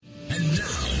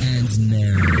And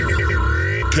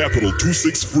now, Capital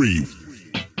 263.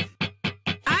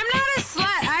 I'm not a slut.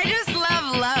 I just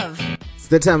love love. It's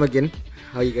the time again.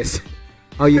 How you guys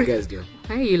doing?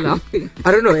 Why are you laughing?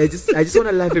 I don't know. I just want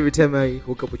to laugh every time I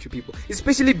hook up with you people.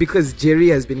 Especially because Jerry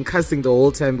has been cussing the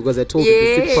whole time because I told him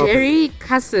to sit properly. Jerry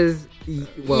cusses. He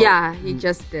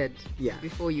just did. Yeah.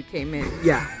 Before you came in.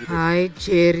 Yeah. Hi,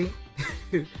 Jerry.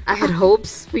 I had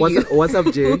hopes for you. What's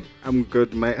up, Jerry? I'm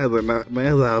good. My other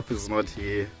half is not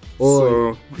here.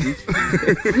 Oh. So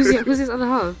Who's his other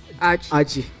half?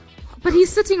 Archie. But he's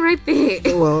sitting right there.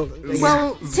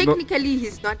 Well, Technically,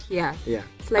 he's not here. yeah.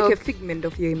 It's like a figment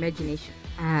of your imagination.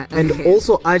 And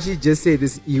also, Archie just said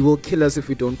this, he will kill us if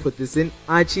we don't put this in.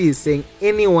 Archie is saying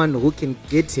anyone who can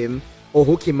get him or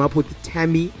hook him up with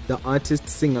Tammy, the artist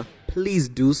singer, please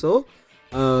do so.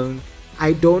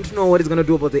 I don't know what he's going to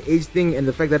do about the age thing and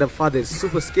the fact that her father is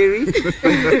super scary.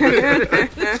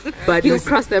 But he'll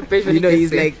cross that bridge when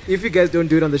he's like, if you guys don't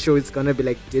do it on the show, it's going to be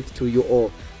like death to you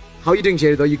all. How are you doing,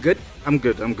 Jerry, though? You good? I'm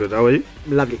good. How are you?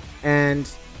 Lovely. And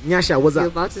Nyasha, what's You're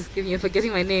up? about to scream. You're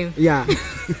forgetting my name. Yeah.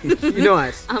 You know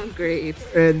what? I'm great.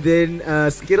 And then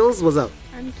Skittles, what's up?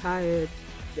 I'm tired.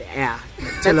 Yeah.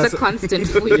 That's a constant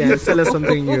for you. Yeah, tell us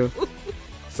something new.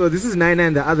 So this is Nina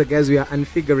and the other guys. We are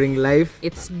unfiguring life.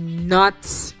 It's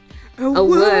not a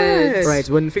word. Right,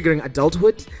 we're unfiguring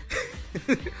adulthood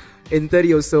in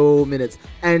 30 or so minutes.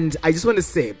 And I just want to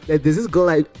say that there's this girl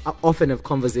I often have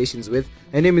conversations with.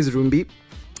 Her name is Rumbi.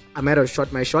 I might have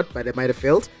shot my shot, but I might have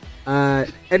failed.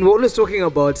 And we're always talking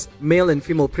about male and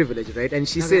female privilege, right? And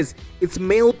she says it's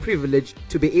male privilege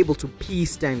to be able to pee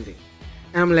standing.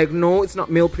 And I'm like, no, it's not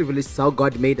male privilege. It's how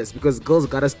God made us, because girls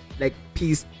got us like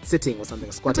pee sitting or something,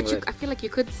 squatting. But I feel like you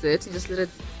could sit and just let it.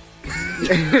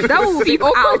 That would be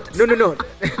awkward. No.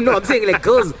 No, I'm saying like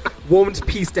girls won't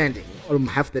pee standing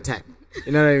half the time.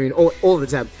 You know what I mean? All the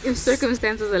time. If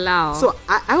circumstances allow. So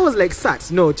I was like,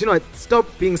 Sat, no, do you know what? Stop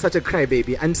being such a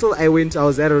crybaby. Until I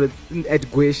was at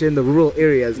Gwesha in the rural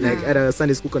areas, like at a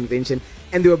Sunday school convention,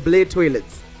 and there were blade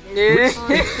toilets.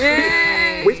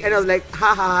 Which, and I was like,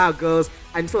 ha, girls,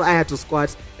 until I had to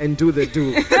squat and do the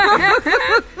do.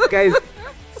 Guys,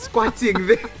 squatting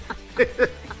there.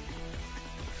 It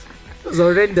was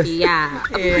horrendous. Yeah.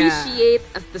 Appreciate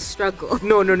the struggle.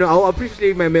 No. I'll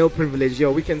appreciate my male privilege.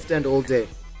 Yo, we can stand all day.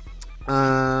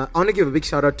 I want to give a big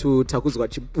shout out to Takuzwa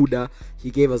Chibuda.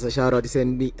 He gave us a shout out. He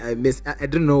sent me I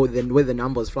don't know where the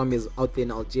numbers from. He's out there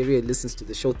in Algeria. He listens to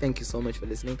the show. Thank you so much for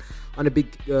listening. On a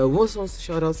big who else wants to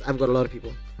shout outs? I've got a lot of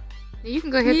people. You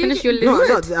can go ahead and finish your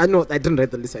list. No, I didn't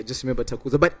write the list. I just remember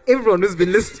Takuzwa. But everyone who's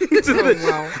been listening to the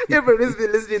show. Everyone who's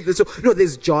been listening to the show. No,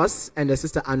 there's Joss and her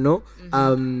sister Anno.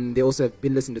 They also have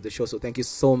been listening to the show. So thank you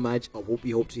so much.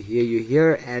 We hope to hear you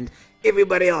here. And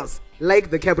everybody else, like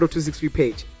the Capital 263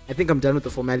 page. I think I'm done with the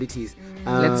formalities.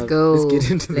 Let's go. Let's get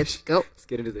into Let's go.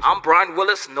 the show. I'm Brian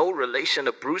Willis, no relation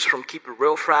to Bruce from Keep It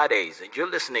Real Fridays, and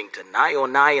you're listening to Nye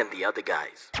on Nye and the other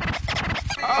guys.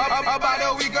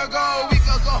 About a week ago.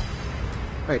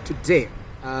 Right, today,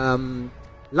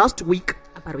 last week,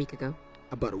 About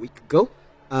a week ago.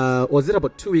 was it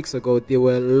about 2 weeks ago, there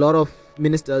were a lot of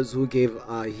ministers who gave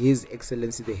His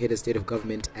Excellency the Head of State of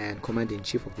Government and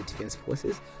Commander-in-Chief of the Defense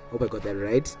Forces, hope I got that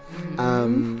right,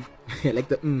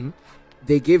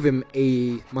 they gave him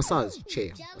a massage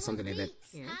chair or something like that.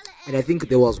 Yeah. And I think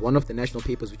there was one of the national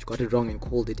papers which got it wrong and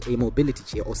called it a mobility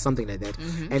chair or something like that.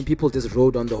 And people just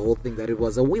wrote on the whole thing that it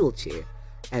was a wheelchair.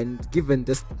 And given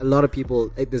this, a lot of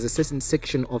people, there's a certain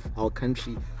section of our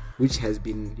country which has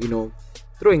been,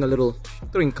 throwing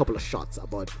a couple of shots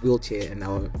about wheelchair and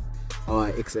our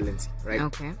excellency, right?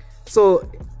 Okay. So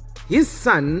his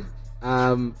son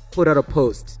put out a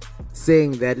post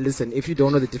saying that, listen, if you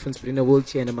don't know the difference between a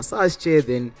wheelchair and a massage chair,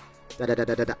 then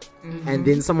da-da-da-da-da-da. And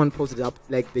then someone posted up,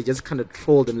 like, they just kind of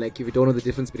trolled him, like, if you don't know the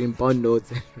difference between bond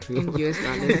notes and US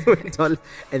dollars.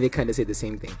 And they kind of say the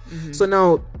same thing. So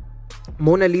now,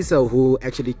 Mona Lisa, who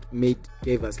actually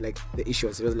gave us, like, the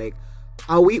issues, it was like,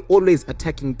 are we always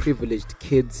attacking privileged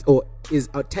kids, or is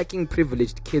attacking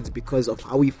privileged kids because of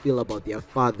how we feel about their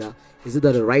father? Is it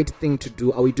the right thing to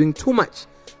do? Are we doing too much?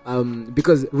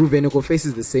 Because Ruveneko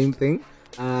faces the same thing.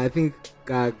 I think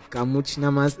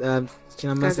Chinamasa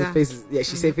faces,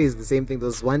 she faces the same thing. There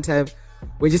was one time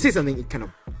when you say something, it kind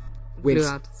of went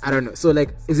out. I don't know. So,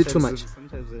 like, is it too much?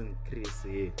 Sometimes when Chris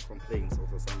complains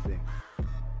over something,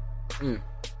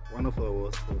 one of our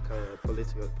was for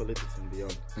politics and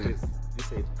beyond. Chris, you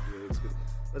said your experience.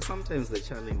 But sometimes the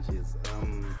challenge is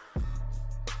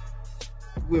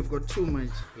we've got too much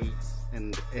hate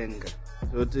and anger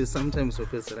But sometimes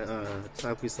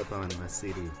my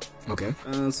city. Okay.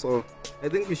 So I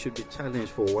think you should be challenged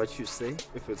for what you say.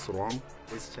 If it's wrong,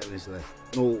 let's challenge that.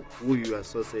 Know who you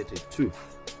associate it to.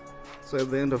 So at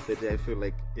the end of the day, I feel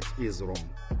like it is wrong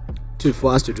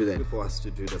For us to do that. for us to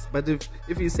do this. But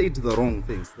if you say the wrong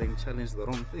things, then challenge the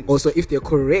wrong things. Also, if they're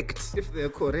correct. If they're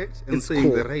correct and It's saying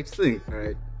cool. the right thing. All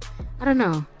right. I don't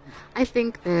know. I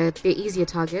think that they're easier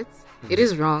targets. It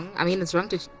is wrong. I mean, it's wrong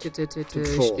to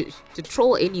troll. to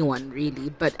troll anyone,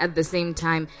 really. But at the same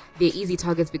time, they're easy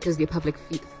targets because they're public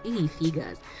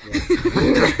figures.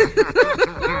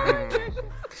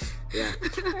 Yeah.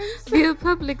 They're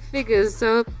public figures.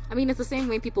 So, I mean, it's the same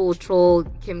way people will troll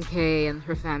Kim K and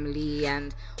her family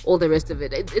and all the rest of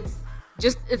it.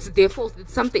 It's their fault.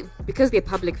 It's something, because they're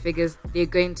public figures, they're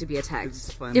going to be attacked.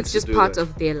 It's fun It's to just do part that.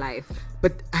 of their life.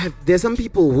 But there's some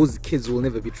people whose kids will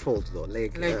never be trolled though.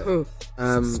 Like who?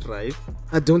 Strive.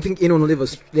 I don't think anyone will ever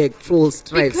troll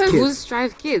Strive's Because who's kids.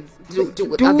 Strive kids? Do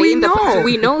we they know? Do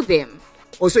we know them?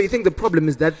 Also, you think the problem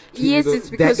is that Yes, it's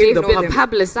they're because in they've the been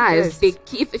publicized. Yes.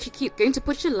 If you keep going to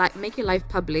put your make your life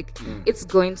public, it's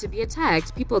going to be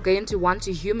attacked. People are going to want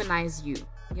to humanize you.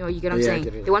 You know, you get what I'm Yeah, I saying?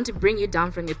 get it. They want to bring you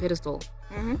down from your pedestal.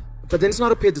 But then it's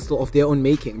not a pedestal of their own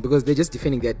making because they're just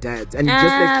defending their dads. And just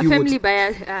like you family would,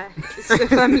 bias. It's a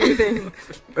family thing.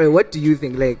 what do you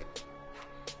think? Like,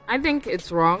 I think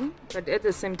it's wrong, but at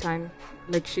the same time,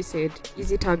 like she said,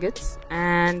 easy targets,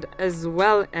 and as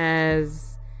well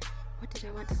as what did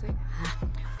I want to say?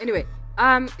 Anyway,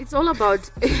 it's all about.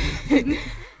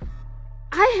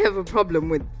 I have a problem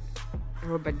with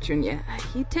Robert Jr.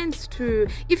 He tends to,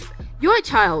 if you're a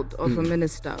child of a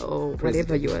minister or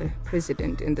whatever you are,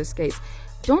 president in this case,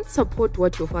 don't support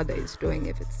what your father is doing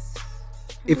if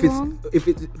it's wrong.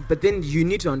 but then you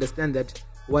need to understand that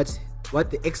what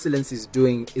the excellence is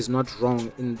doing is not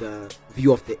wrong in the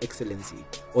view of the excellency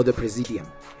or the presidium.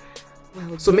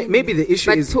 Well, So then- maybe the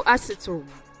issue but is to us it's a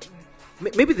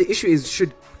maybe the issue is,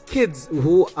 should kids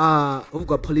who've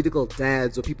got political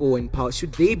dads or people who are in power,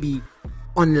 should they be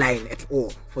online at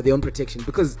all for their own protection?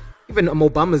 Because even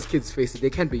Obama's kids face it, they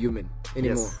can't be human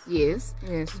anymore. Yes.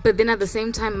 Yes. But then at the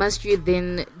same time, must you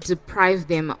then deprive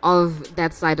them of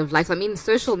that side of life? I mean,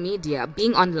 social media,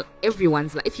 being on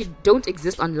everyone's life. If you don't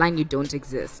exist online, you don't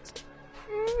exist.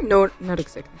 no, not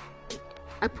exactly.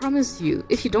 I promise you,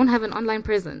 if you don't have an online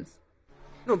presence.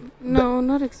 No,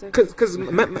 not exactly. Because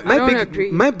I don't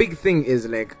agree. my big thing is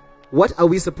like, what are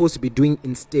we supposed to be doing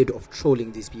instead of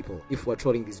trolling these people? If we're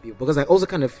trolling these people, because I also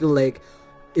kind of feel like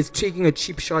it's taking a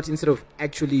cheap shot instead of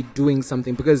actually doing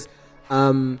something. Because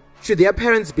should their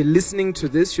parents be listening to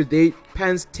this? Should their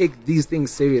parents take these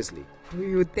things seriously? Do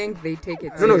you think they take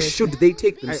it No, seriously? should they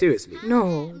take them seriously?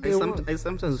 No, they won't. I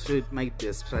sometimes feel it might be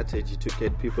a strategy to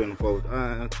get people involved.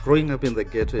 Growing up in the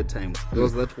ghetto at times, there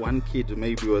was that one kid who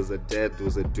maybe was a dad,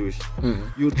 was a douche.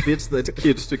 You'd beat that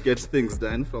kid to get things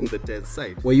done from the dad's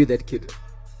side. Were you that kid?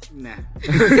 Nah.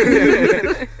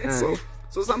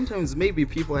 So sometimes maybe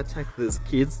people attack these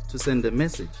kids to send a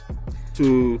message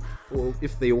or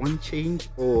if they want change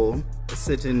or a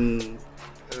certain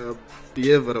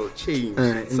behavioral change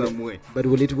in some way. But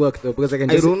will it work though? Because I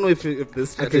I don't know if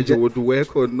this strategy ju- would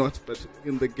work or not, but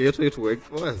in the ghetto it worked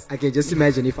for us. I can just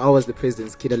imagine if I was the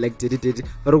president's kid, I'd like did.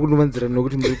 But don't worry,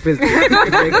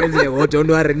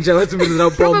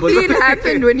 Probably it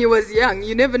happened when he was young.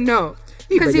 You never know.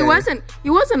 Because he but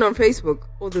yeah. wasn't on Facebook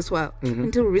all this while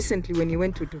until recently when he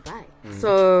went to Dubai.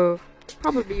 So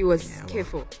probably he was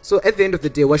careful. So at the end of the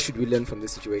day, what should we learn from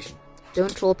this situation?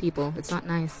 Don't troll people. It's not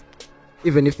nice.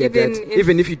 Even if they're Even dead, if-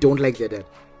 even if you don't like their dad.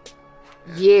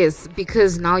 Yes,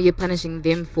 because now you're punishing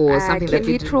them for something can that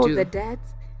they we didn't troll do. the dads?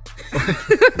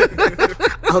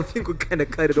 I think we kind of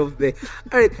cut it off there.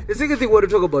 All right, the second thing we want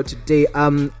to talk about today.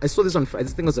 I saw this on Friday.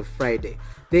 This thing was a Friday.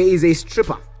 There is a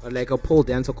stripper, like a pole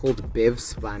dancer called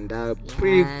Bevs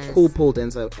Pretty Yes. cool pole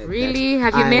dancer. at Really?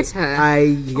 that. Have you met her?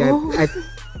 I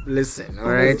listen. All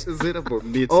right. Is it about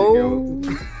meeting? Oh,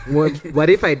 What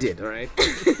if I did? All right.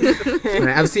 All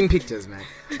right. I've seen pictures, man.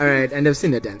 All right, and I've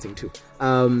seen her dancing too.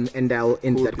 And I'll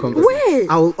end that conversation. Where?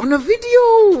 I'll on a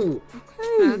video.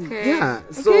 Okay. Yeah.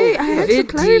 So okay, I had to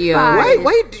Video. clarify.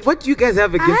 what do you guys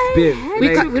have against I Bev? had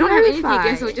We, Like, we don't have anything clarify.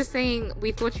 against. We're just saying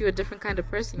we thought you were a different kind of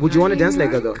person. would you want to know dance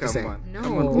like her though? Come Saying. on. No.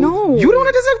 Come on. No. You don't want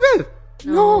to dance like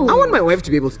Bev? No. I want my wife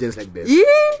to be able to dance like Bev. Yeah.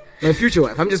 My future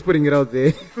wife. I'm just putting it out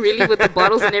there. Really, with the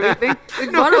bottles and everything?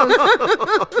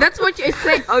 Bottles. That's what you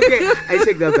said. Okay, I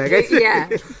take that back. Yeah.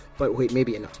 But wait,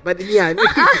 maybe not. But yeah.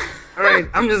 All right.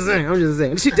 I'm just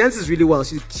saying. She dances really well.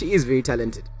 She is very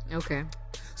talented. Okay.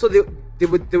 So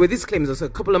there were these claims. Also, a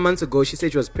couple of months ago, she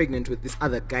said she was pregnant with this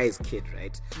other guy's kid,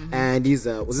 right? And he's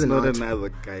It's not another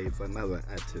guy, it's another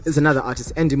artist. It's another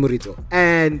artist, Andy Murito,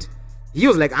 and he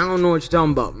was like, I don't know what you're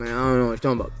talking about, man. I don't know what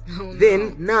you're talking about.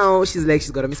 Then now she's like,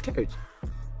 she's got a miscarriage,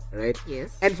 right?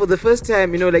 Yes. And for the first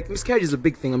time, like miscarriage is a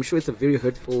big thing. I'm sure it's a very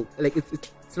hurtful, like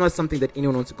it's not something that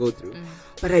anyone wants to go through.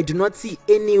 But I do not see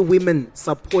any women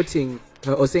supporting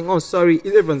her or saying, oh, sorry.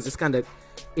 Everyone's just kind of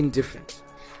indifferent.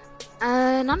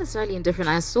 Not necessarily indifferent.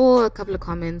 I saw a couple of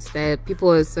comments that people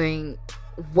were saying,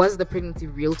 was the pregnancy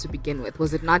real to begin with?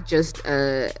 Was it not just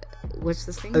what's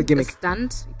this thing? A gimmick. A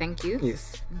stunt? Thank you.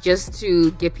 Yes. Just to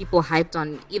get people hyped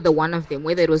on either one of them,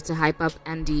 whether it was to hype up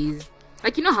Andy's,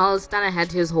 like, you know how Stunner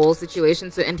had his whole situation,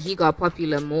 so, and he got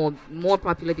popular, more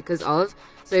popular because of,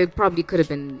 so it probably could have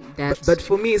been that. But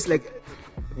for me, it's like,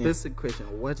 Basic question: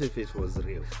 what if it was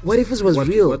real? What if it was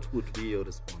real? What would be your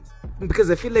response? Because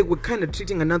I feel like we're kind of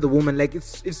treating another woman like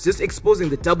it's just exposing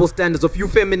the double standards of you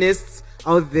feminists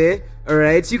out there. All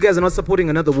right, you guys are not supporting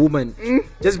another woman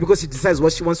just because she decides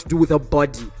what she wants to do with her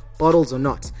body, bottles or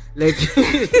not, like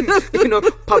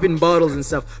popping bottles and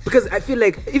stuff. Because I feel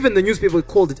like even the newspaper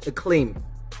called it a claim,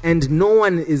 and no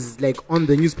one is like on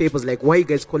the newspapers like, why are you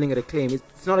guys calling it a claim?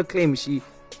 It's not a claim.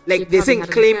 They're saying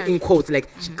claim in quotes, like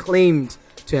she claimed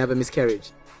to have a miscarriage.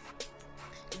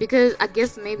 Because I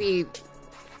guess maybe,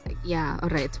 yeah, all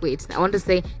right, wait. I want to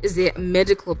say, is there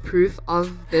medical proof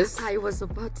of this? I was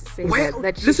about to say Why?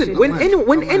 that she Listen, should- when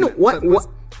what?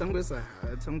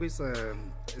 Tangwisa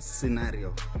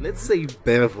scenario. Let's say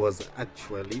Bev was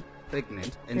actually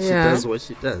pregnant and she Yeah. does what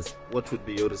she does. What would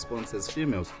be your response as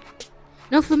females?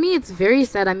 No, for me, it's very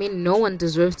sad. I mean, no one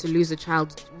deserves to lose a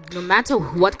child, no matter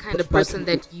what kind of person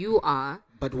that you are.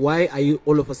 But why are you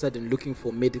all of a sudden looking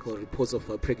for medical reports of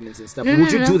her pregnancy and stuff? No, Would no,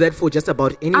 you no. do that for just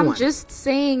about anyone? I'm just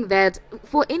saying that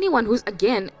for anyone who's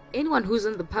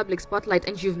in the public spotlight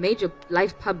and you've made your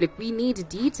life public, we need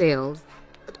details.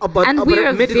 about And we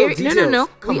are medical very details. no.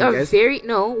 Come We on, are guys.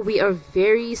 we are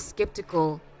very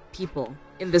skeptical people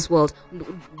in this world. We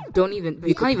can't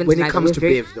even when deny it that comes we're to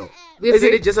very- Bev, though. we're Isn't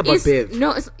very- it just about it's- Bev?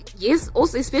 No, yes,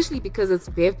 also especially because it's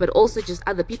Bev, but also just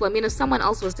other people. I mean, if someone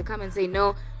else was to come and say,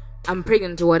 no, I'm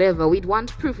pregnant or whatever, we'd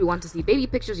want proof. We want to see baby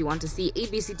pictures. We want to see A,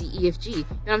 B, C, D, E, F, G. You know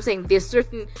what I'm saying? There's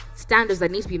certain standards that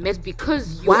need to be met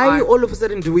because you Why are... all of a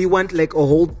sudden do we want like a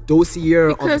whole dossier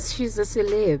Because she's a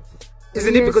celeb.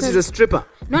 Isn't it because she's a stripper?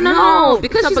 No,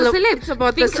 because it's she's a about- celeb. it's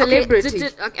about the okay, celebrity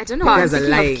I don't know. part. I'm You guys are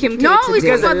thinking lying. of Kim K No, today. it's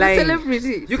guys are about the lying.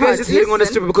 celebrity. You guys just hitting on a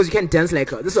Listen. stripper because you can't dance like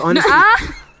her. This is honestly.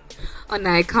 Oh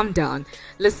no, calm down.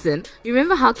 Listen, you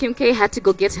remember how Kim K had to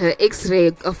go get her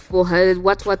X-ray for her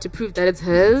what to prove that it's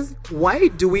hers? Why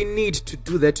do we need to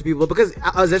do that to people? Because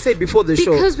as I said before the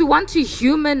show, Because we want to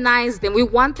humanize them. We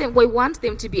want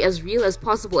them to be as real as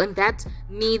possible, and that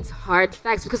needs hard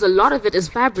facts because a lot of it is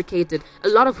fabricated. A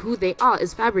lot of who they are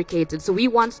is fabricated. So we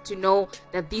want to know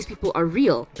that these people are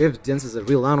real. Bev's dances are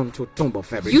real. I don't know talking about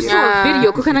fabric. You saw a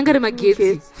video. Kukanangara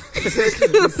mageti.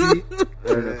 I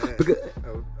don't know. Because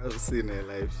I've seen her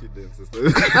live. She dances.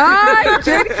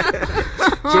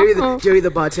 Jerry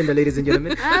the bartender, ladies and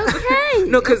gentlemen. Okay.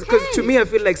 No, because to me, I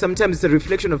feel like sometimes it's a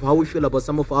reflection of how we feel about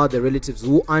some of our other relatives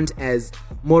who aren't as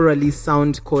morally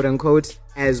sound, quote unquote,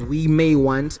 as we may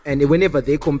want. And whenever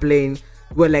they complain,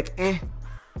 we're like, eh.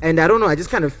 And I don't know, I just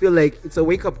kind of feel like it's a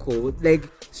wake up call. Like,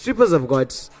 strippers have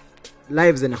got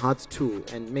lives and hearts too.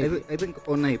 And maybe. I think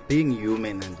on being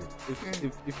human, and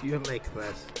if you're like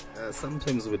that,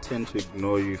 sometimes we tend to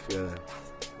ignore you if you're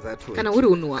that way. Kana uri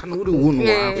unwa.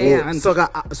 Yeah. And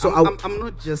So, I'm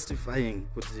not justifying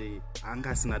kuti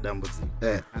anga sina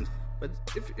dambudziko. But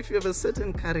if you have a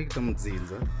certain character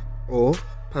mudzinza or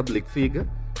public figure,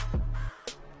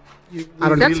 I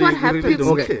don't know. That's what happens. Really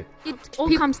don't Okay. care. It all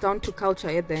comes down to culture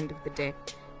at the end of the day.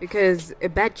 Because a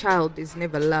bad child is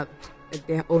never loved at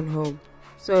their own home.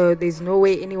 So there's no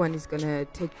way anyone is going to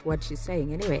take what she's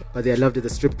saying anyway. But they are loved at the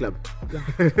strip club.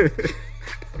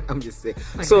 I'm just saying.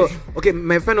 So, okay,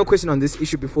 my final question on this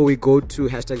issue before we go to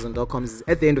hashtags and .coms is,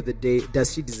 at the end of the day,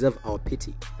 does she deserve our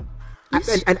pity?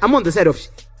 And I'm on the side of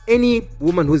any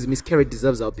woman who's miscarried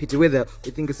deserves our pity, whether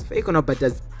we think it's fake or not, but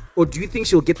do you think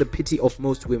she'll get the pity of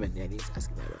most women? Yeah, he's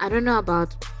asking that. I don't know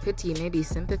about pity, maybe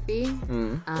sympathy.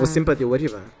 Or sympathy or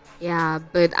whatever. Yeah,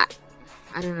 but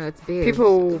I don't know. It's big.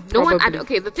 People No one. probably-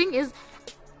 Okay, the thing is,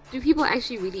 do people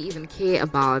actually really even care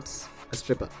about A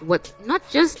stripper. what? Not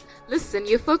just listen.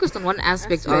 You're focused on one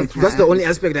aspect of her. That's the only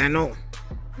aspect I know.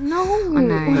 No.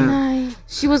 no.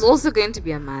 She was also going to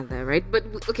be a mother, right? But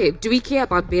okay, do we care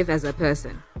about Bev as a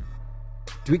person?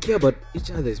 Do we care about each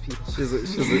other as people? She's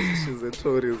a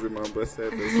tourism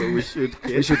ambassador, so we should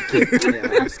care. We should care.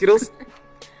 Yeah. Skittles?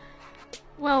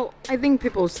 Well, I think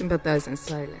people sympathize in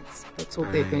silence. That's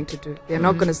what they're going to do. They're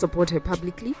not going to support her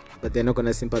publicly. But they're not going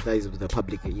to sympathize with the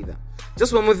public either.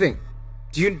 Just one more thing.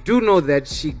 Do know that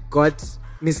she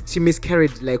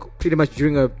miscarried like pretty much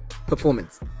during her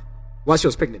performance while she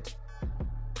was pregnant?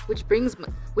 Which brings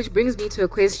me to a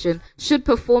question: should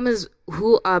performers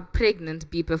who are pregnant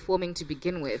be performing to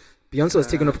begin with? Beyonce was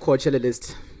taken off Coachella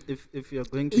list. If you're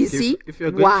going to You give, see? if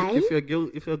you're going Why? if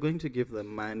you're going to give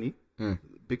them money,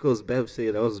 because Bev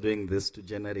said I was doing this to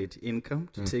generate income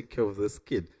to take care of this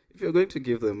kid. If you're going to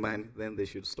give them money, then they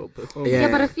should stop performing. Yeah.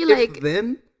 Yeah, but I feel If like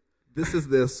then this is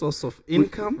their source of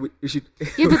income. We should.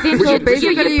 yeah, but then So you're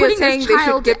basically, you're putting saying this they should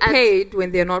child get at- paid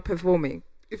when they're not performing.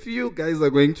 If you guys are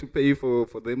going to pay for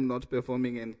them not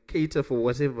performing and cater for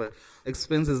whatever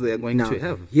expenses they are going Now, to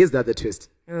have. here's the other twist.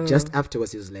 Oh. Just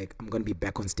afterwards, he was like, "I'm gonna be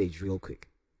back on stage real quick,"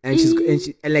 and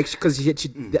because she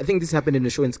I think this happened in a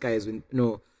show in Skies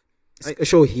a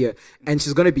show here, and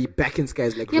she's gonna be back in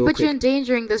Skies like Yeah, real but quick. you're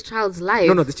endangering this child's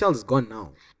life. No, this child is gone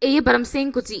now. Yeah, but I'm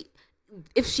saying, Kuti,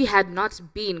 if she had not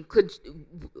been, could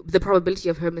the probability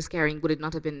of her miscarrying, would it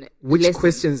not have been Which lessened?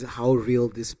 questions how real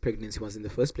this pregnancy was in the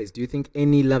first place? Do you think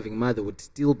any loving mother would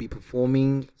still be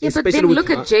performing? Yeah, but especially then with look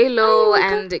her- at J-Lo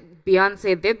and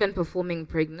Beyonce. They've been performing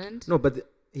pregnant. No, but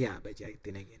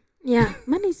then again. Yeah,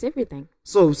 money's everything.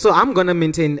 So I'm gonna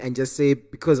maintain and just say,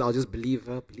 because I'll just believe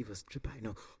a stripper, I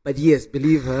know. But yes,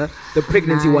 believe her. The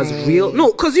pregnancy was real.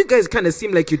 No, because you guys kind of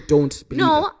seem like you don't believe her.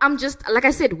 No, I'm just, like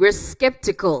I said, we're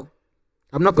skeptical.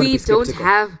 I'm not gonna We be skeptical. don't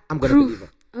have I'm gonna proof. believe her.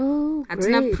 Oh, That's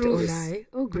enough great, proof. Olai.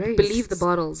 Oh, great. Believe the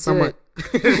bottle. Do Someone,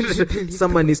 it.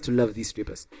 someone needs to love these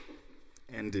strippers.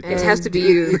 And it It has to be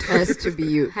you. It has to be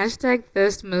you. Hashtag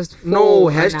thirst must fall. No,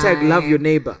 hashtag Anai. love your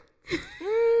neighbor.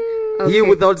 Okay. He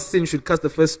without sin should cast the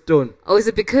first stone. Oh, is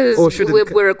it because Or should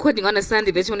it we're recording on a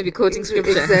Sunday that you want to be quoting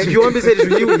scripture? You want me to say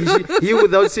it? He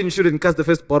without sin shouldn't cast the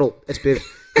first bottle at Bev.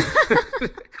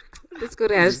 Let's go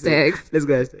to hashtags. Let's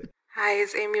go hashtag. Hi,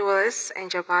 it's Amy Willis,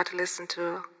 and you're about to listen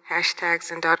to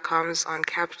hashtags and .coms on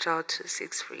Capital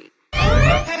 263.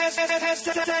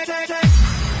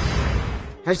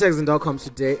 Hashtags and .coms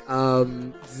today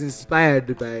is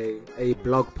inspired by a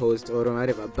blog post or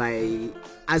whatever by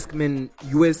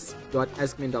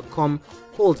us.askmen.com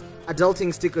called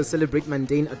Adulting Stickers Celebrate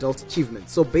Mundane Adult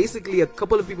Achievements. So basically a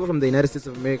couple of people from the United States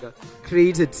of America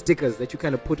created stickers that you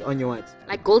kind of put on your what?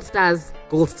 Like gold stars.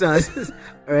 Gold stars.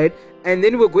 Alright? And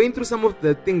then we're going through some of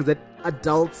the things that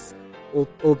adults or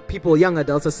people, young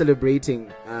adults are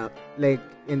celebrating and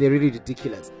they're really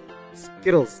ridiculous.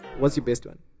 Skittles, what's your best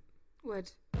one?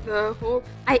 What? The whole.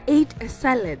 I ate a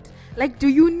salad. Like, do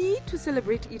you need to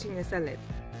celebrate eating a salad?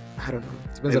 I don't know.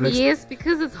 Depends on Yes,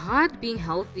 because it's hard being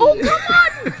healthy. Oh,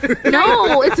 come on!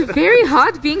 No, it's very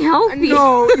hard being healthy.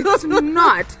 No, it's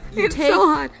not. You It's take. so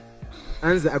hard.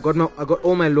 Anza, I got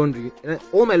all my laundry.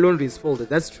 All my laundry is folded.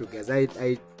 That's true, guys. Yeah,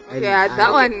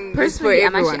 that one is for Personally,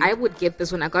 everyone. I would get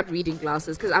this one. I got reading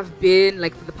glasses because I've been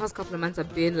like for the past couple of months.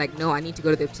 I've been like, no, I need to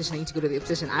go to the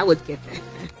optician. I would get that.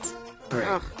 All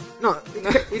right. No,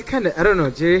 it kind of. I don't know,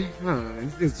 Jerry. I don't know.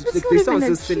 These things, That's they not sound so even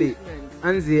an silly. achievement.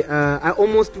 Anzi, I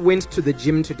almost went to the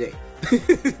gym today.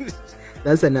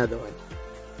 That's another one.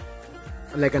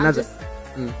 Like another.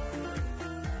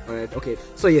 All right. Okay.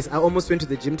 So yes, I almost went to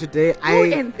the gym today.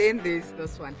 And then there's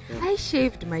this one. I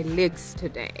shaved my legs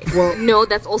today. Well, No,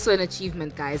 that's also an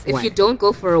achievement, guys. If Why? you don't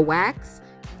go for a wax,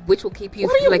 which will keep you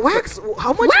what are you like wax?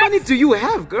 How much money do you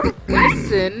have, girl?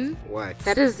 Listen, wax.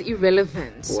 that is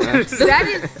irrelevant.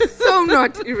 That is so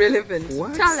not irrelevant.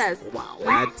 What? Tell us. Wow.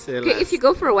 Okay, if you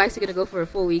go for a wax, you're gonna go for a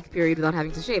 4-week period without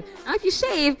having to shave. Now, if you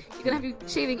shave, you're gonna have to be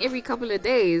shaving every couple of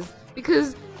days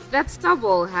because that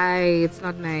stubble, it's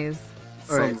not nice.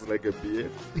 Sounds like a beer.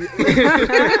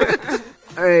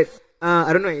 All right.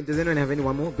 I don't know. Does anyone have any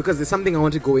one more? Because there's something I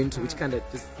want to go into which kind of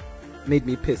just made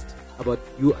me pissed about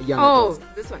you young Oh, adults.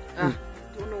 this one.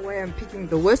 Don't know why I'm picking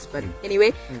the worst, but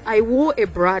anyway, I wore a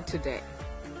bra today.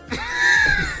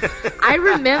 I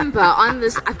remember on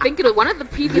this, I think it was one of the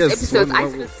previous Yes, episodes, I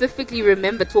one- specifically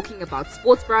remember talking about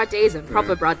sports bra days and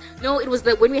proper bra. No, it was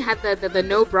when we had the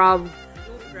no bra.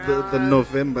 The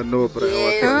November no, but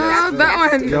Yes, Oh, that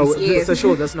one. Yeah, Yes. it's a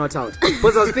show that's not out.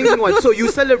 But I was thinking, what? So you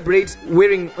celebrate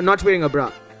not wearing a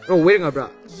bra? No, wearing a bra.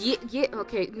 Yeah,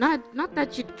 okay. Not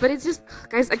that you, but it's just,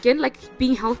 guys, again, like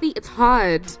being healthy, it's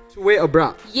hard. To wear a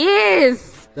bra.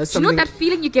 Yes. That's You know something- that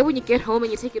feeling you get when you get home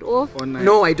and you take it off?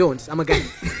 No, I don't. I'm a guy.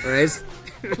 All right.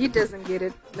 He doesn't get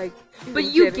it. Like, But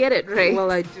you get it, right? Well,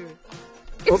 I do.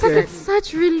 It's Okay. like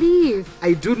such relief.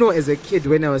 I do know as a kid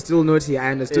when I was still naughty,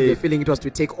 I understood Hey. the feeling it was to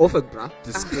take off a bra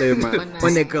Disclaimer.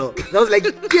 on a girl. I was like,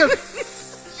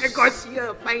 yes. I got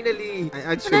here finally. I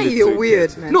Now actually you're do weird,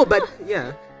 get it. man. No, but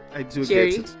yeah. I do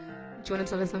Jerry, get it. do you want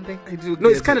to tell us something? I do. No,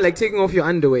 it's get kind of it. like taking off your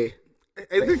underwear.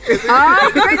 I think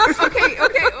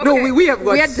Okay. No, we have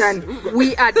got. We are done.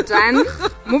 We are done.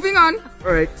 Moving on.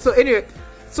 All right. So anyway,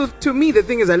 so to me, the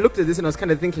thing is, I looked at this and I was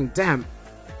kind of thinking, damn,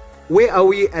 where are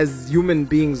we as human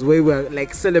beings where we're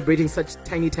like celebrating such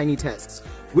tiny tasks?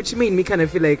 Which made me kind of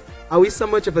feel like, are we so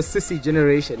much of a sissy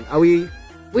generation? Are we?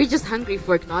 We're just hungry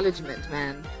for acknowledgement,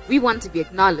 man. We want to be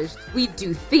acknowledged. We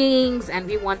do things and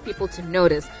we want people to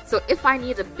notice. So if I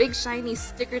need a big shiny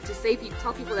sticker to say,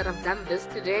 tell people that I've done this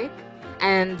today,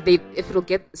 and if it'll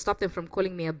stop them from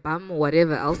calling me a bum or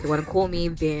whatever else they want to call me,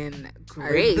 then At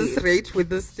great. this rate with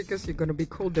the stickers, you're gonna be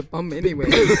called a bum anyway.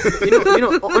 you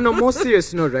know, on a more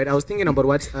serious note, right? I was thinking about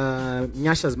what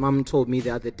Nyasha's mom told me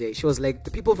the other day. She was like,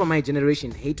 the people from my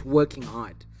generation hate working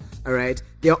hard. All right,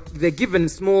 they're given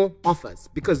small offers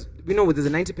because we know there's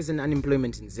a 90%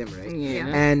 unemployment in Zim, right? Yeah.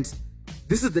 And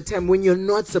this is the time when you're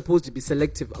not supposed to be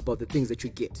selective about the things that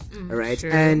you get. All right,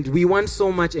 sure. and we want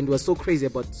so much, and we're so crazy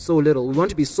about so little. We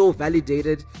want to be so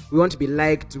validated. We want to be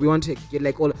liked. We want to get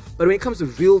like all. But when it comes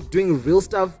to doing real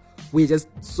stuff, we're just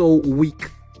so weak.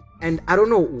 And I don't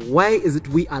know why is it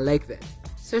we are like that.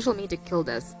 Social media killed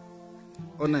us.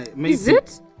 Oh, no, maybe. Is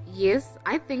it? Yes,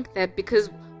 I think that because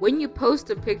when you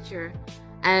post a picture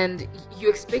and you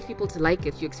expect people to like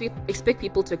it, you expect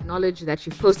people to acknowledge that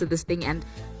you've posted this thing and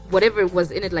whatever was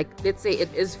in it, like let's say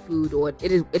it is food or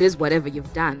it is whatever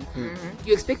you've done.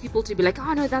 You expect people to be like,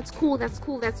 oh no, that's cool.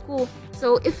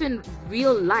 So if in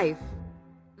real life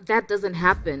that doesn't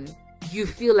happen, you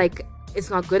feel like it's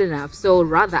not good enough, so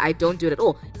rather I don't do it at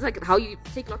all. It's like how you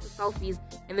take lots of selfies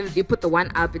and then you put the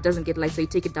one up, it doesn't get likes, so you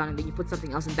take it down and then you put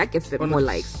something else and that gets a bit more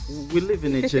likes. We live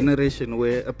in a generation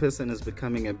where a person is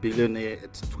becoming a billionaire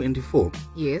at 24.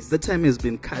 Yes. The time has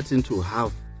been cut into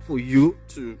half for you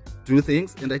to do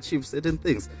things and achieve certain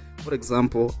things. For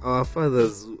example, our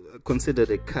fathers considered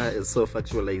a car as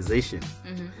self-actualization.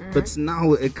 But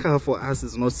now a car for us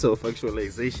is not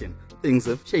self-actualization. Things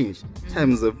have changed.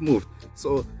 Times have moved.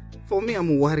 So for me,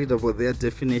 I'm worried about their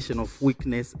definition of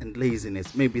weakness and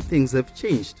laziness. Maybe things have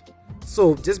changed.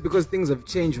 So just because things have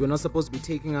changed, we're not supposed to be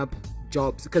taking up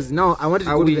jobs. Because now I wanted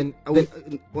to go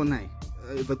to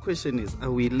the question is,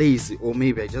 are we lazy, or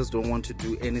maybe I just don't want to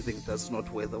do anything that's not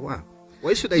worth a while?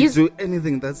 Why should I Yes. do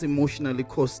anything that's emotionally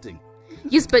costing?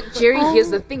 Yes, but Jerry, here's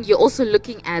the thing. You're also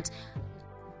looking at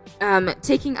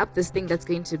taking up this thing that's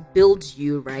going to build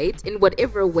you, right? In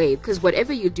whatever way. Because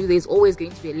whatever you do, there's always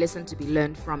going to be a lesson to be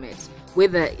learned from it.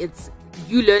 Whether it's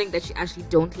you learning that you actually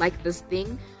don't like this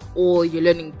thing, or you're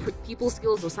learning people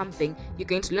skills or something, you're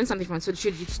going to learn something from it. So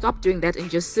should you stop doing that and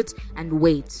just sit and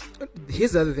wait?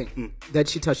 Here's the other thing that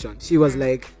she touched on. She was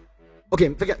like, okay,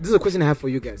 this is a question I have for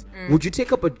you guys. Would you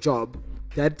take up a job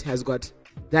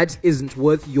that isn't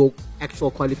worth your actual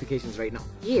qualifications right now?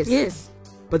 Yes.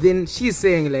 But then she's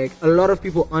saying like a lot of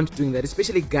people aren't doing that,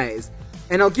 especially guys.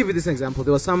 And I'll give you this example.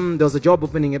 There was a job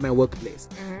opening at my workplace,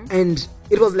 and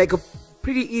it was like a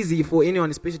pretty easy for anyone,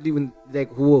 especially when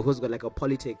like who's got like a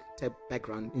polytech type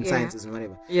background in sciences and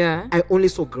whatever. Yeah. I only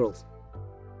saw girls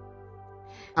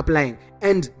applying,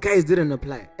 and guys didn't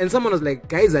apply. And someone was like,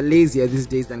 guys are lazier these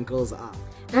days than girls are.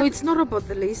 No, it's not about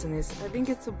the laziness. I think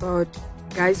it's about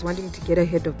guys wanting to get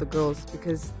ahead of the girls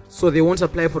because So they won't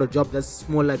apply for a job that's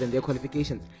smaller than their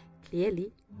qualifications.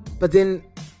 clearly But then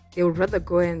they would rather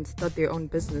go and start their own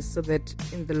business so that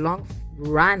in the long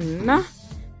run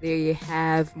they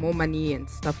have more money and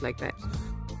stuff like that.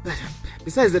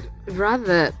 besides that,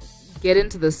 Rather get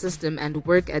into the system and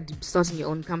work at starting your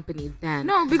own company than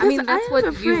No, because I mean that's I what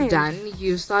have a you've friend. done.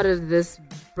 You've started this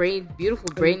beautiful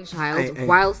brainchild I-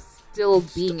 while still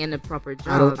being in a proper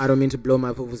job. I don't mean to blow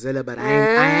my vuvuzela, but I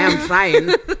am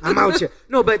trying. I'm out here.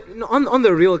 No, but on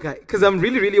the real guy, because I'm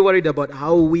really worried about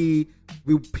how we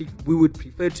would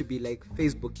prefer to be like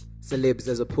Facebook celebs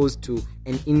as opposed to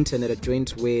an intern at a joint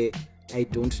where I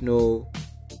don't know,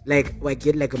 like I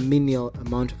get like a menial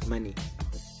amount of money.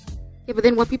 Yeah, but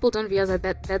then what people don't realize is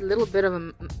that little bit of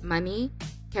money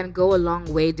can go a long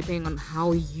way depending on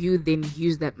how you then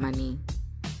use that money,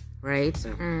 right?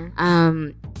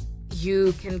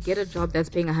 You can get a job that's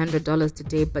paying $100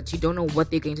 today, but you don't know what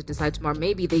they're going to decide tomorrow.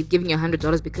 Maybe they've given you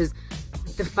 $100 because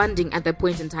the funding at that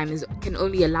point in time can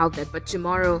only allow that, but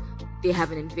tomorrow they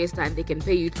have an investor and they can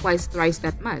pay you twice, thrice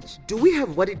that much. Do we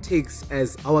have what it takes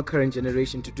as our current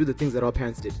generation to do the things that our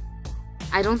parents did?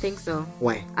 I don't think so.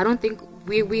 Why? I don't think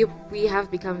we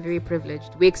have become very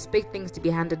privileged. We expect things to be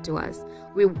handed to us.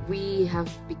 We have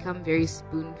become very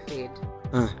spoon-fed.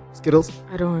 Skittles?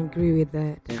 I don't agree with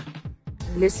that. Yeah.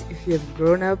 unless if you have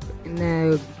grown up in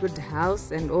a good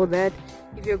house and all that.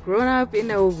 If you're grown up in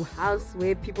a house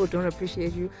where people don't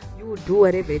appreciate you, you will do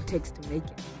whatever it takes to make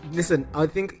it. Listen, I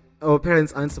think our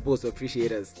parents aren't supposed to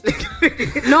appreciate us.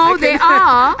 No, they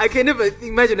are. I can never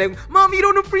imagine, like, Mom, you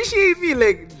don't appreciate me.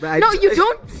 Like, No, you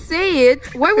don't say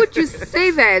it. Why would you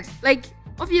say that? Like,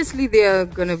 obviously they're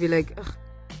gonna be like, ugh,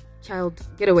 child,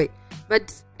 get away.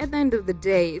 But at the end of the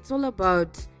day, it's all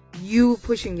about you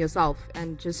pushing yourself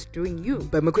and just doing you.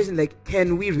 But my question, like,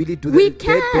 can we really do that? We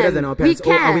better than our parents?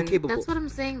 We Or are we can. capable? That's what I'm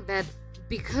saying, that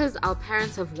because our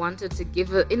parents have wanted to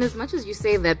give in as much as you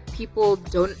say that people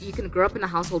don't, you can grow up in a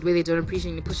household where they don't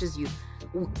appreciate and it pushes you,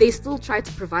 they still try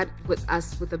to provide with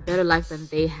us with a better life than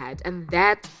they had, and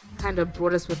that kind of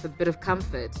brought us with a bit of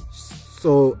comfort.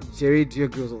 So, Jerry, do you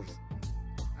agree with all this?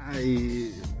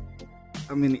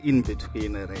 I'm in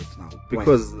between right now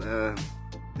because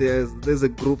there's a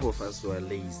group of us who are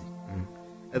lazy.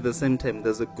 At the same time,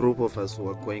 there's a group of us who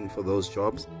are going for those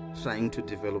jobs, trying to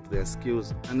develop their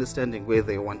skills, understanding where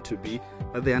they want to be,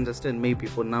 but they understand maybe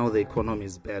for now the economy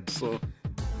is bad. So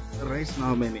right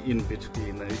now I'm in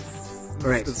between.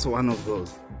 It's one of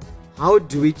those. How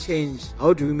do we change?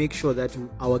 How do we make sure that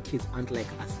our kids aren't like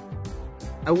us?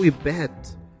 Are we bad?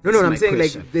 No, I'm saying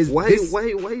question. Like, there's why this, are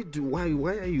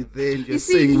you there and just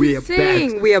see, saying we are he's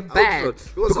saying bad? we are bad.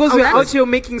 because we're out here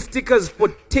making stickers for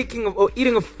taking or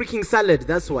eating a freaking salad.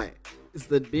 That's why. Is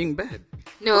that being bad?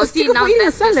 No, Oh, see, sticker now for eating a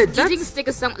that's salad, just that's- eating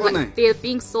stickers. Oh, no. Like, they're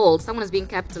being sold. Someone is being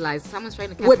capitalized. Someone's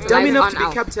trying to We're capitalize dumb enough on to be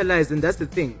our. capitalized, and that's the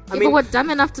thing. Yeah, but we're dumb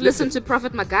enough to listen to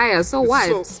Prophet Magaya. So what?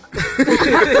 No,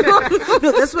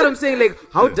 that's what I'm saying. Like,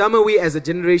 how dumb are we as a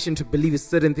generation to believe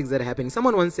certain things that are happening?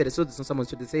 Someone once said, I saw this on someone's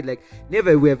Twitter, said, like,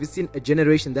 never we have seen a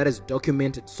generation that has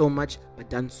documented so much but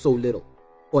done so little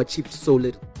or achieved so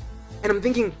little. And I'm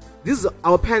thinking,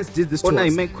 our parents did this to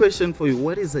us. My question for you: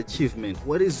 what is achievement?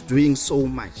 What is doing so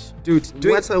much, Dude,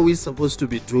 what are we supposed to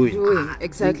be doing?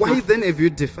 Exactly. Why then have you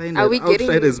defined Are that we outside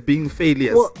getting- as being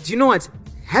failures? Well, do you know what?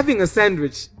 Having a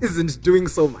sandwich isn't doing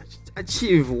so much.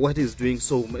 Achieve what is doing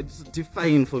so much.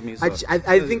 Define for me. Sir.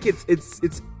 I think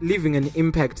it's leaving an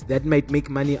impact that might make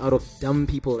money out of dumb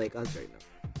people like us right now.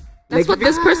 That's what if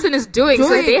this person is doing, so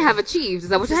Doing. they have achieved. Is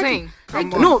that what you're saying? Come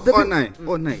no, on.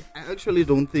 Onai, I actually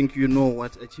don't think you know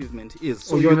what achievement is.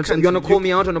 So you wanna call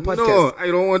me out on a podcast? No, I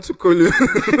don't want to call you.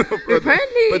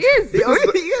 Apparently But it is.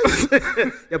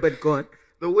 because Yeah, but go on.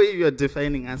 the way you are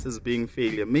defining us as being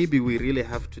failure, maybe we really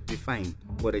have to define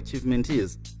what achievement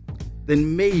is.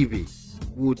 Then maybe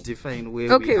we'll define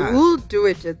where Okay, we are. we'll do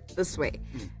it this way.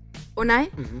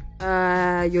 Onai,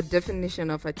 your definition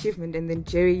of achievement, and then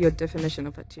Jerry, your definition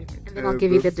of achievement. And then I'll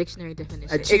give you the dictionary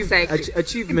definition. Exactly.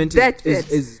 Achievement That's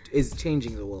is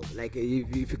changing the world. Like,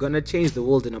 if you're gonna change the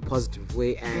world in a positive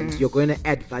way, and you're going to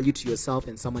add value to yourself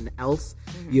and someone else,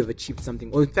 you have achieved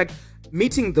something. Or in fact,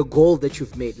 meeting the goal that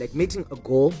you've made, like meeting a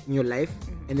goal in your life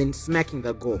and then smacking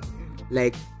that goal.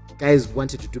 Like, guys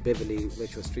wanted to do Beverly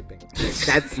virtual stripping.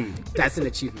 Like, that's an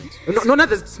achievement. No, not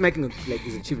that smacking like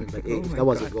is achievement, but that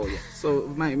was a goal. Yeah. So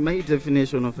my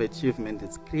definition of achievement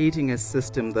is creating a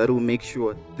system that will make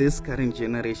sure this current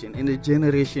generation and the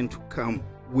generation to come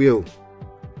will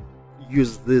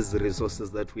use these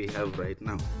resources that we have right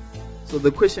now. So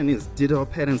the question is, did our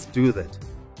parents do that?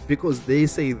 Because they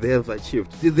say they have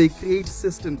achieved. Did they create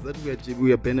systems that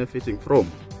we are benefiting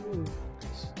from?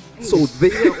 So they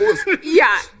are also...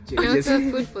 Yeah. You know, it's a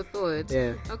food for thought.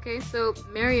 Yeah. Okay, so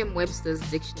Merriam-Webster's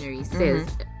dictionary says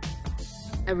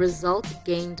a result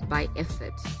gained by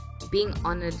effort, being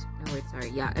honored. No, wait, sorry.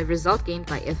 Yeah, a result gained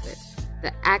by effort,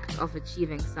 the act of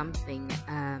achieving something,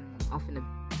 often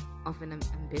an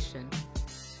ambition,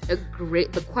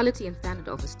 the quality and standard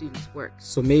of a student's work.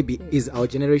 So maybe is our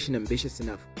generation ambitious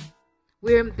enough?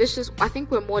 We're ambitious. I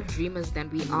think we're more dreamers than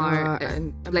we are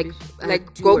like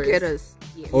go doers. getters.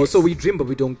 Yes. Oh, so we dream but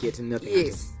we don't get nothing.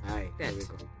 Yes. Aye, there we That.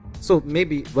 go. So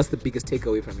maybe what's the biggest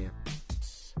takeaway from here?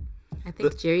 I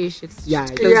think Jerry should. Yeah,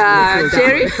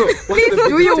 Jerry, What's please the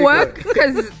do biggest your takeaway? work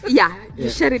because you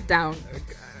shut it down.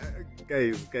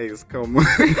 Guys, come on.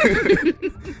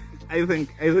 I think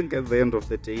at the end of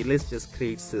the day, let's just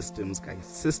create systems, guys.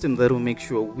 Systems that will make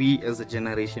sure we as a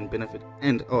generation benefit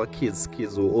and our kids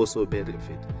will also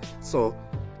benefit. So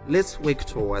let's work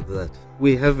toward that.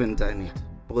 We haven't done it,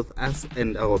 both us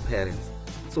and our parents.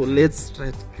 So let's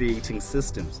start creating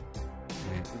systems.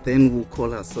 Then we'll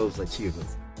call ourselves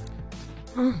achievers.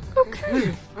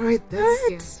 Okay. All right.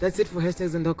 That's it for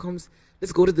hashtags and .coms.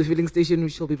 Let's go to the filling station,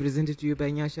 which shall be presented to you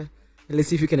by Nyasha. And let's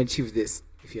see if you can achieve this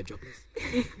if you're jobless.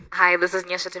 Hi, this is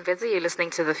Nyasha Timpedzi. You're listening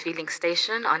to The Feeling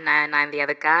Station on 909 The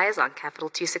Other Guys on Capital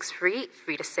 263.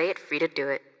 Free to say it, free to do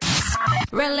it.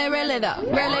 Really though.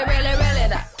 Really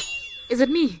though. Is it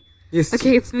me? Yes.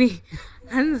 Okay, it's me.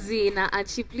 Hanzi na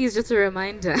Achi, please, just a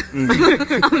reminder.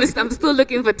 I'm still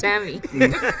looking for Tammy.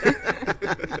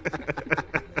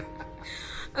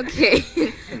 Okay.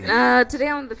 Today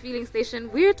on the Feeling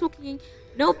Station, we're talking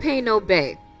no pay, no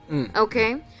bay.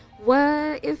 Okay?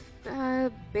 What if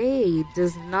bay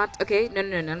does not... Okay, no,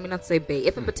 let me not say bay.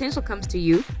 If a potential comes to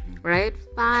you, right?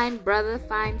 Fine brother,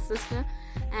 fine sister,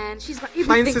 and she's got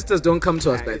everything. Fine sisters don't come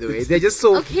to us, by the way. They're just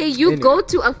so... Okay, you go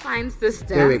to a fine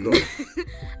sister. There we go.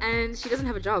 And she doesn't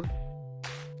have a job.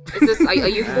 Is this, are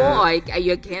you for or are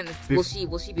you against? Will she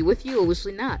be with you or will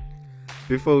she not?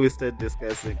 Before we start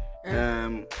discussing,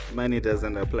 money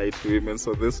doesn't apply to women,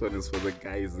 so this one is for the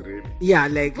guys, really. Yeah,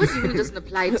 like... What do you mean it doesn't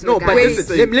apply to No, the but guys?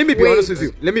 listen, let me be honest with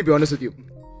you. Let me be honest with you.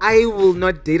 I will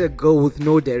not date a girl with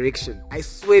no direction. I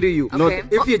swear to you. Okay.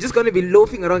 If you're just gonna be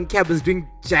loafing around cabins doing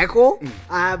jacko,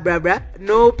 bruh,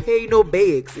 no pay, no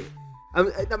bay. I'm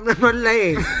not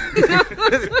lying.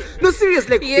 No, serious.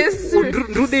 Like, Yes. no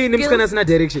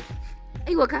direction.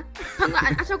 I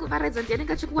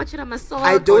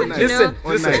don't listen.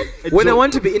 When I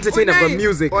want to be entertained about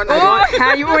music, I'm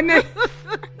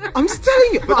just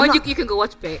telling you. Oh, you can go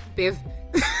watch Bev.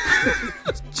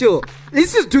 Chill.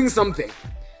 He's just doing something.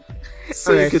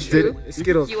 So you could do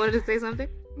Skittles. You wanted to say something?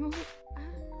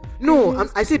 No,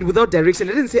 I said without direction.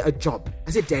 I didn't say a job.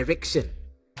 I said direction.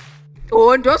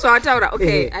 Oh, and also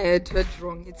okay, Eh. I had heard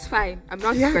wrong. It's fine. I'm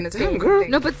not Yeah, gonna say damn, girl.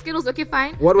 anything. No, but Skittles, okay,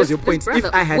 fine. What was This- your point? this brother,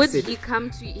 If I had would said he it.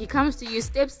 comes to you,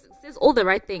 says all the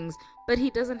right things, but he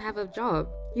doesn't have a job.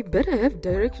 You better have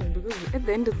direction because at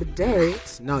the end of the day,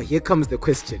 Now here comes the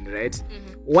question, right?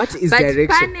 What is but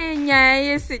direction?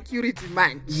 pane security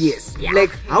man. Yes.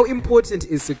 Like, how important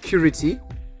is security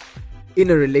in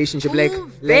a relationship? Like,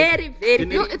 Very, very.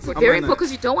 No, it's very important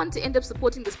because you don't want to end up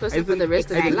supporting this person for the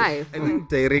rest of your life. I think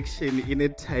direction in a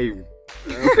time.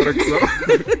 For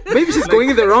example, maybe she's going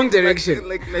in the wrong direction.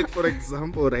 like for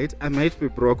example, right? I might be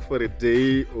broke for a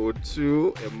day or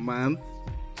two, a month,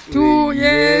 2 a years,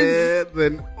 year,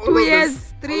 then 2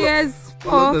 years, 3 years,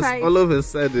 4, 5. all of a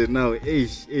sudden now,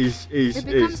 It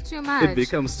becomes too much. It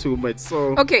becomes too much.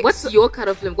 So Okay, What's your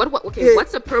cutoff limit? Okay,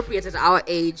 what's appropriate at our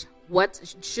age? What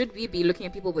should we be looking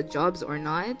at people with jobs or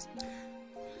not?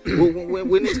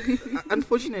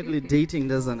 unfortunately, dating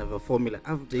doesn't have a formula.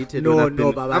 I've dated. No, when I've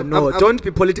been- Baba, I'm- no. I'm- Don't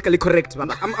be politically correct,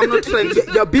 Baba. I'm not trying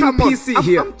to. You're being Come on, PC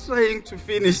here. I'm trying to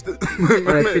finish.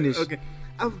 Alright, finish. Okay.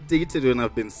 I've dated when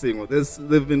I've been single.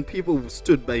 There've been people who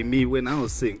stood by me when I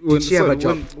was single. Did she have a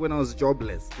job? When I was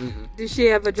jobless. Did she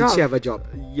have a job? Did she have a job?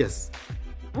 Yes.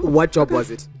 What job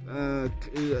was it?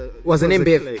 Was her name a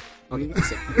Bev? clerk. Okay.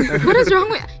 What is wrong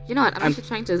with you? Know what? I'm actually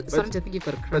starting to think you've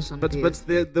got a crush on But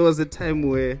Bev. there was a time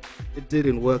where it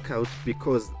didn't work out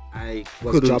because I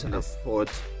Was couldn't jobless. afford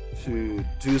to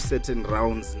do certain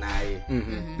rounds now.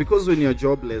 Because when you're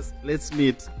jobless, let's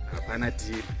meet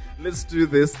Abanadi. Let's do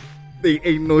this. There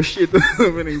ain't no shit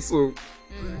happening. So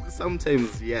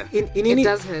sometimes, yeah. It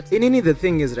does hurt. In any, the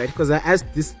thing is, right? Because I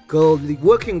asked this girl, the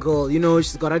working girl,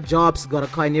 she's got a job, she's got a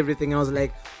car and everything. And I was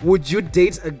like, would you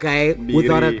date a guy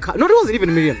without a car? No, it wasn't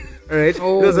even Miriam. All right. It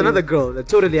was another girl.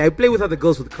 Totally. I play with other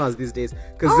girls with cars these days.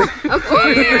 Cause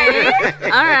Okay.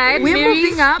 All right. We're Mary,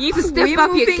 moving up. You need to step We're up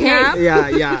your moving game. up.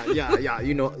 yeah.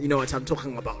 You know what I'm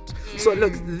talking about. So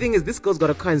look, the thing is, this girl's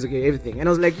got a car and everything. And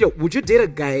I was like, yo, would you date a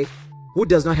guy who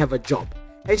does not have a job?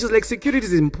 And she's like, security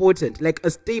is important. Like,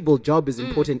 a stable job is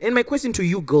important. And my question to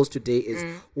you girls today is,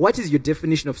 what is your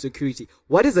definition of security?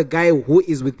 What is a guy who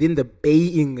is within the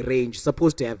baying range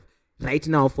supposed to have right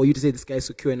now for you to say this guy is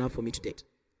secure enough for me to date?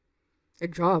 A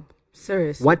job.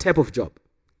 Seriously. What type of job?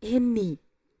 Any.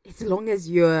 As long as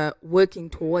you're working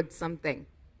towards something.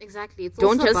 Exactly. It's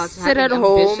Don't also just about sit having at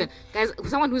home. ambition. Guys,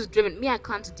 someone who's driven. Me, I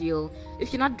can't deal.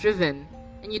 If you're not driven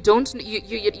and you don't,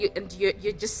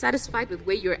 you're just satisfied with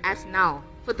where you're at now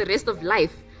for the rest of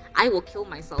life, I will kill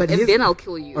myself But and here's- then I'll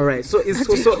kill you. All right. So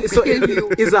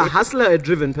is a hustler a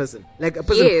driven person? Like a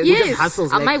person Yes. who just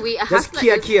hustles? On Like, my way, a just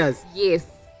hustler Kias. Yes.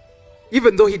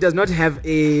 Even though he does not have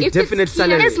a If definite it's Kia,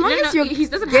 salary. As long No, as no, you're he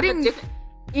doesn't have getting a different.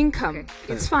 income,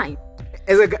 it's fine.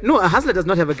 A hustler does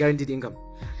not have a guaranteed income.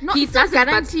 No, He it's not doesn't,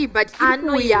 guarantee, but I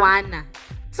know you wanna.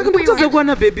 So come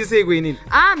on, baby, say going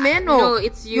man, No,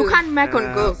 it's you. You can't make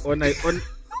on girls. On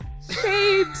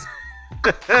Shade.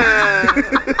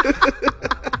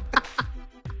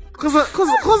 Because I've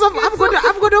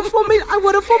got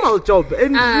a formal job,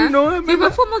 and You have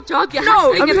a formal job. You're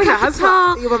No, hustling I'm at trying to capital.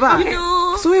 hustle. Baba. You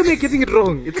know. So am I getting it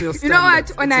wrong? It's your You know what?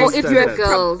 When I Oh, it's you're the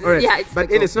girls. All right, Yeah, it's but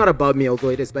the and it's not about me, although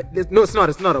it is. But no, it's not.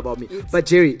 It's not about me. But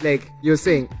Jerry, like you're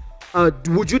saying,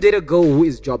 would you date a girl who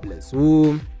is jobless,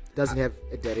 who doesn't have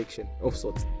a direction of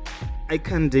sorts? I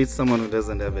can't date someone who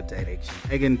doesn't have a direction.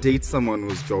 I can date someone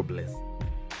who's jobless,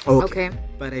 Okay.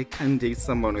 but I can't date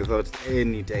someone without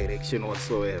any direction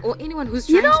whatsoever. Or anyone who's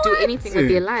trying to do anything with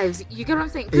their lives. You get what I'm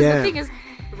saying? Because the thing is,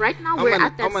 right now we're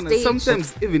at that stage.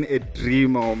 Sometimes even a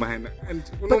dreamer, man. And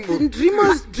But then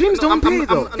dreams don't pay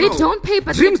though. They don't pay,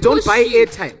 but Dreams they don't push buy you.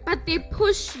 airtime. But they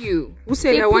push you. Who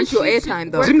said They I want push your you to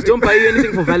airtime, though? work. Dreams don't buy you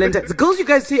anything for Valentine's. Girls, you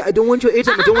guys say, I don't want your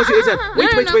airtime, I don't want your airtime. Wait,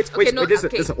 Okay, no, listen,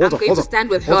 okay. listen, I'm hold on, going hold to on. stand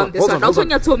with her Hold on this hold one. hold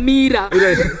Also, Tomira.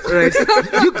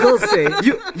 Right. You girls say,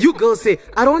 you girls say,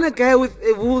 I don't want a guy with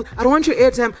a wool, I don't want your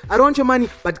airtime, I don't want your money,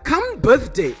 but come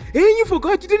birthday, hey, you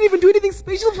forgot, you didn't even do anything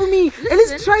special for me. And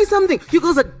let's Listen. try something. You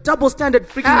girls are double standard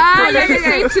freaking. Let me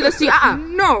say it to the street.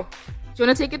 No. Do you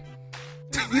want to take it?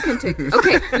 You can take it.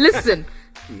 Okay, listen.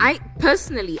 I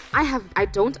personally, I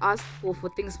don't ask for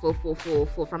things for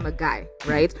from a guy,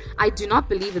 right? I do not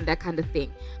believe in that kind of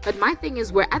thing. But my thing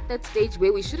is, we're at that stage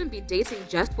where we shouldn't be dating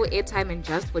just for airtime and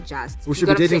just for just. We should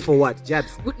be dating for what?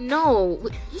 Jabs? No,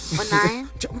 Onai.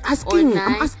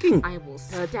 I'm asking. I will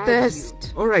stab you.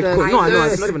 Thirst. All right, The- cool. No, I will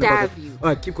it's not even about stab that. you. All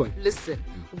right, keep going. Listen,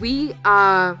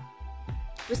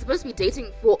 we're supposed to be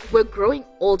dating we're growing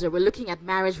older. We're looking at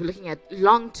marriage. We're looking at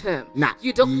long term. Nah,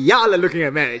 you don't. y'all are looking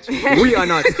at marriage. We are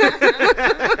not.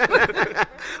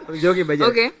 I'm joking, but yeah.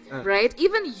 Okay, right?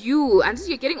 Even you, until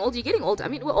you're getting older. I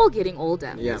mean, we're all getting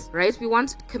older. Yeah. Right? We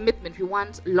want commitment. We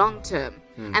want long term.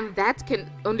 And that can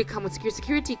only come with security.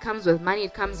 Security comes with money.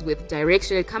 It comes with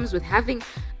direction. It comes with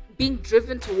being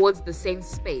driven towards the same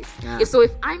space. Yeah. So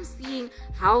if I'm seeing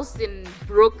house in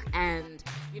Brook and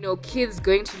kids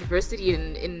going to university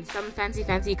in some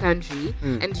fancy country,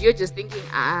 and you're just thinking,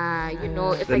 if I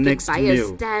can next buy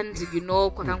meal. a stand,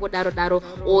 kwakango daro,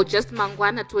 or just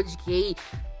mangwana tojike,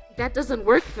 that doesn't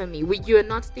work for me. You're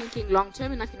not thinking long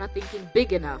term enough. You're not thinking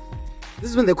big enough. This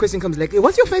is when the question comes like, hey,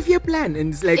 what's your 5-year plan?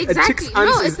 And it's like Exactly. a chick's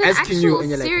aunt It's is an asking actual you, and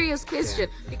you're like, serious question.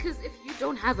 Because if you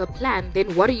don't have a plan,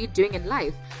 then what are you doing in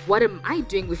life? What am I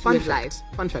doing with you fun in life?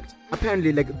 fact.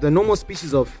 Apparently, like the normal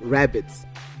species of rabbits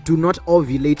do not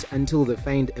ovulate until they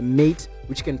find a mate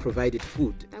which can provide it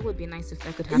food. That would be nice if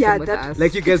that could happen Yeah, with that- us.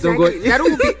 Like you guys That would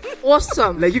be awesome.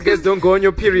 don't go. Like you guys don't go on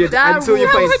your period That until you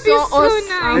would find be so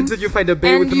awesome. until you find a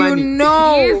babe And with money.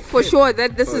 know for sure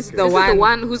that this is the this one. is the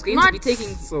one who's going to Not- be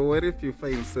taking. So what if you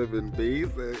find 7 days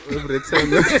every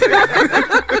time?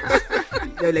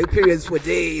 They're like periods for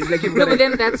days. Like you've No, got but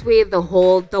then that's where the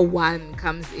one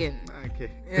comes in. Okay.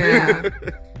 Yeah.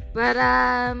 But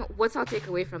what's our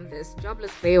takeaway from this?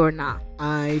 Jobless pay or not?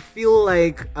 I feel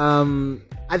like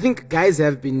I think guys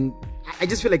have been. I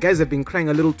just feel like guys have been crying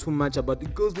a little too much about the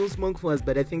girls don't smoke for us,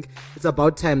 but I think it's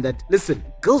about time that listen,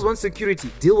 girls want security,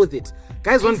 deal with it.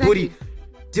 Guys want Exactly. booty,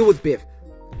 deal with Bev.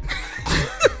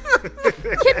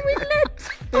 Can we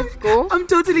let Bev go? I'm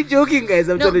totally joking, guys.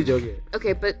 I'm No. totally joking.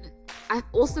 Okay, but I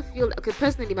also feel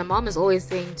personally, my mom is always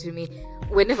saying to me,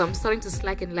 whenever I'm starting to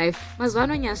slack in life,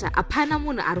 mazwano nyasha apana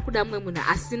munhu arikuda mumwe munhu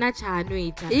asina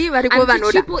chaanoita. Ii, variko Auntie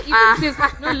vanoda. Chipo even says,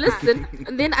 no, listen.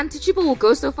 And then Auntie Chipo will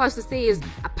go so far as to say is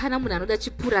apana munhu anoda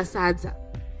chipura sadza.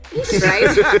 Right?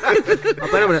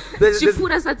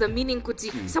 Chipura sadza meaning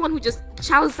kuti someone who just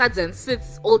chows sadza and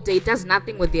sits all day, does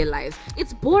nothing with their lives.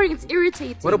 It's boring, it's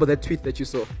irritating. What about that tweet that you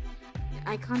saw?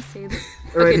 I can't say that.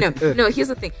 Right. Okay, no. Here's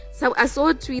the thing. So I saw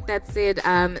a tweet that said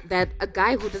that a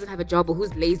guy who doesn't have a job or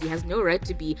who's lazy has no right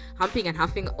to be humping and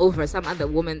huffing over some other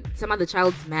woman, some other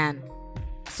child's man.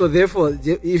 So therefore,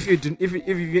 if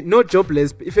you're not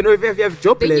jobless, if you have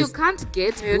jobless, Then you can't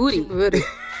get booty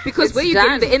because It's where you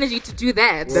done. getting the energy to do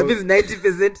that? that means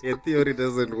 90%. Your theory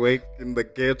doesn't work in the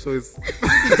ghettos.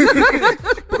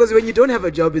 Because when you don't have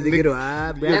a job, you think,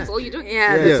 That's all you do.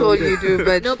 Yeah, that's Yeah. all you do.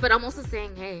 But No, but I'm also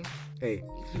saying, hey, Hey,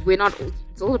 we're not.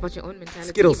 It's all about your own mentality.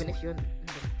 Skittles. Even if you're.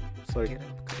 sorry.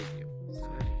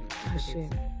 oh,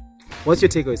 shit. What's your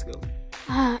takeaway, skill?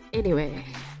 Anyway,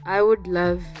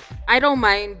 I don't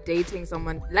mind dating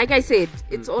someone. Like I said,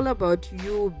 it's all about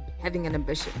you having an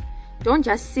ambition. Don't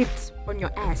just sit on your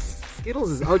ass.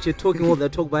 Skittles is out here talking all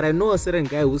that talk, but I know a certain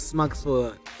guy who smacks for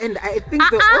her. And I think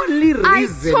the only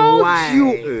reason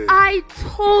why. I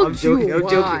told I'm joking, you.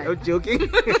 I'm joking.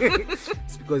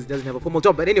 It's because he doesn't have a formal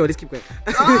job. But anyway, let's keep going.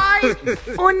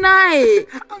 Oh, night.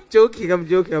 I'm joking,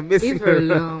 I'm messing Leave her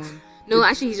around. alone. No,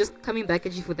 actually, he's just coming back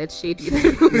at you for that shade.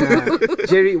 Yeah.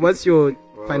 Jerry, what's your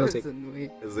final take?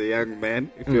 As a young man,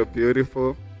 if you're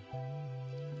beautiful.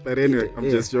 But anyway, I'm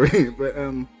just joking. But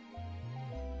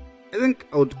I think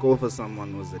I would go for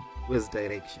someone who has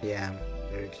direction. Yeah.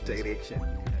 Direction.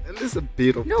 At least a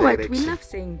bit of No, what? direction. We love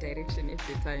saying direction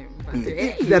every time. But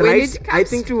The when right, it I comes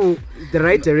think to the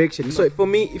right direction. So for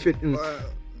me, if you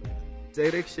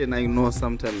Direction, I know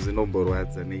sometimes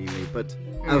words and email, but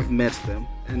I've met them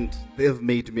and they've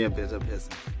made me a better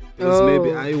person. Because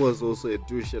maybe I was also a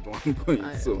douche at one point.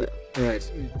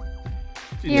 Right.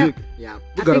 Yeah.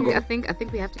 We gotta go. I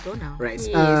think we have to go now. Right.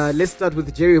 Yes. Let's start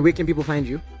with Jerry. Where can people find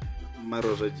you?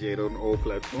 Maroja Jerry on all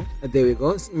platforms. There we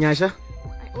go. Nyasha.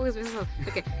 I always miss myself.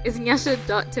 Okay, it's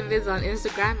Nyasha.Timbeds on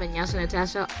Instagram and Nyasha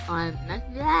Natasha on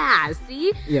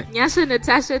Nyasha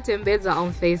Natasha Timbeds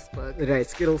on Facebook. Right.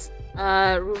 Skittles.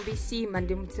 Rumbi C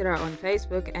Mandimutira on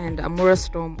Facebook and Amura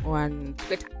Storm on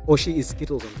Twitter. Oh, she is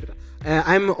Skittles on Twitter.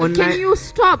 I'm on. Can you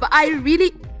stop? I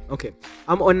really. Okay.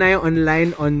 I'm Onai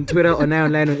Online on Twitter, Onai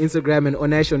Online on Instagram, and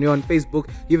Onai Shonyo on Facebook.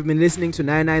 You've been listening to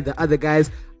 99, the other guys,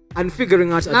 and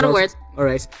figuring out. Not a word. All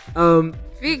right.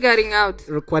 Figuring out.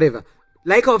 Whatever.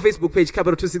 Like our Facebook page,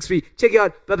 Capital 263. Check it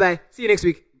out. Bye bye. See you next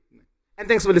week. And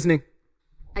thanks for listening.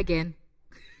 Again.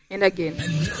 And again.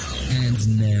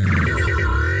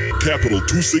 Capital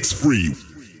 263.